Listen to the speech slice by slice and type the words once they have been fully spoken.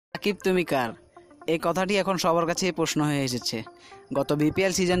সাকিব তুমি কার? এই কথাটি এখন সবার কাছেই প্রশ্ন হয়ে এসেছে। গত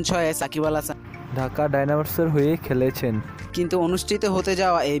বিপিএল সিজন 6-এ সাকিব আল হাসান ঢাকা ডায়নামার্সের হয়ে খেলেছেন, কিন্তু অনুষ্ঠিত হতে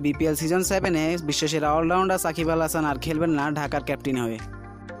যাওয়া এই BPL season 7-এ বিশ্বসেরা allrounder Shakib Al Hasan আর খেলবেন না ঢাকার ক্যাপ্টেন হয়ে।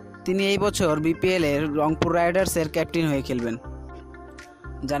 তিনি এই বছর বিপিএলের রংপুর রাইডার্সের ক্যাপ্টেন হয়ে খেলবেন।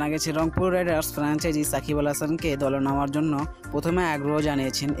 জানা গেছে রংপুর রাইডার্স ফ্র্যাঞ্চাইজি সাকিব আল হাসানকে দলে নামার জন্য প্রথমে আগ্রহ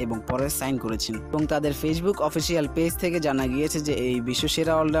জানিয়েছেন এবং পরে সাইন করেছেন, এবং তাদের ফেসবুক অফিসিয়াল পেজ থেকে জানা গিয়েছে যে এই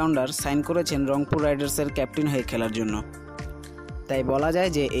বিশ্বসেরা অলরাউন্ডার সাইন করেছেন রংপুর রাইডার্সের ক্যাপ্টেন হয়ে খেলার জন্য। তাই বলা যায়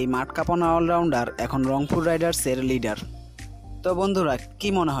যে এই মাঠ কাঁপানো অলরাউন্ডার এখন রংপুর রাইডার্সের লিডার। তো বন্ধুরা, কি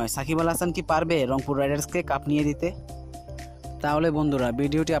মনে হয় সাকিব আল হাসান কি পারবে রংপুর রাইডার্সকে কাপ নিয়ে দিতে? তাহলে বন্ধুরা,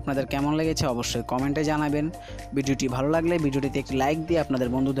 ভিডিওটি আপনাদের কেমন লেগেছে অবশ্যই কমেন্টে জানাবেন। ভিডিওটি ভালো লাগলে ভিডিওটিতে একটি লাইক দিয়ে আপনাদের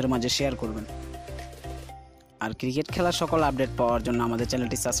বন্ধুদের মাঝে শেয়ার করবেন। আর ক্রিকেট খেলার সকল আপডেট পাওয়ার জন্য আমাদের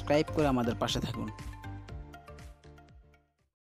চ্যানেলটি সাবস্ক্রাইব করে আমাদের পাশে থাকুন।